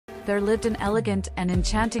there lived an elegant and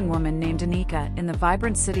enchanting woman named Anika in the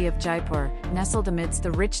vibrant city of Jaipur, nestled amidst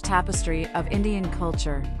the rich tapestry of Indian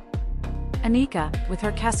culture. Anika, with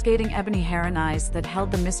her cascading ebony hair and eyes that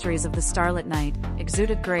held the mysteries of the starlit night,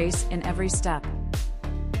 exuded grace in every step.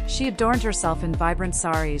 She adorned herself in vibrant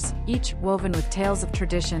saris, each woven with tales of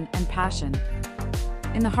tradition and passion.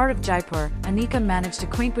 In the heart of Jaipur, Anika managed a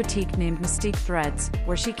quaint boutique named Mystique Threads,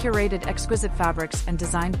 where she curated exquisite fabrics and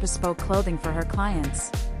designed bespoke clothing for her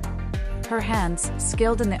clients. Her hands,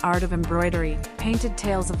 skilled in the art of embroidery, painted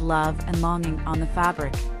tales of love and longing on the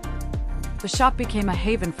fabric. The shop became a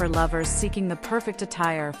haven for lovers seeking the perfect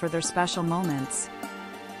attire for their special moments.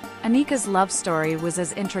 Anika's love story was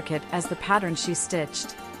as intricate as the patterns she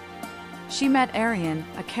stitched. She met Aryan,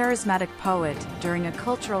 a charismatic poet, during a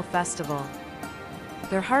cultural festival.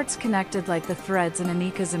 Their hearts connected like the threads in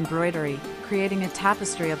Anika's embroidery, creating a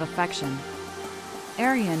tapestry of affection.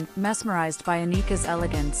 Aryan, mesmerized by Anika's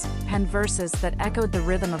elegance, penned verses that echoed the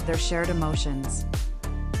rhythm of their shared emotions.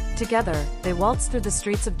 Together, they waltzed through the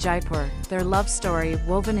streets of Jaipur, their love story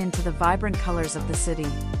woven into the vibrant colors of the city.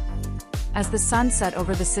 As the sun set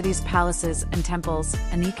over the city's palaces and temples,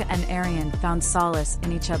 Anika and Aryan found solace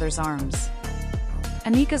in each other's arms.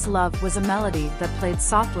 Anika's love was a melody that played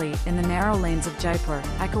softly in the narrow lanes of Jaipur,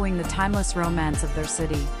 echoing the timeless romance of their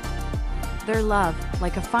city. Their love,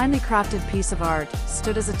 like a finely crafted piece of art,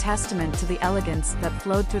 stood as a testament to the elegance that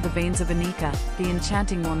flowed through the veins of Anika, the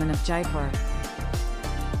enchanting woman of Jaipur.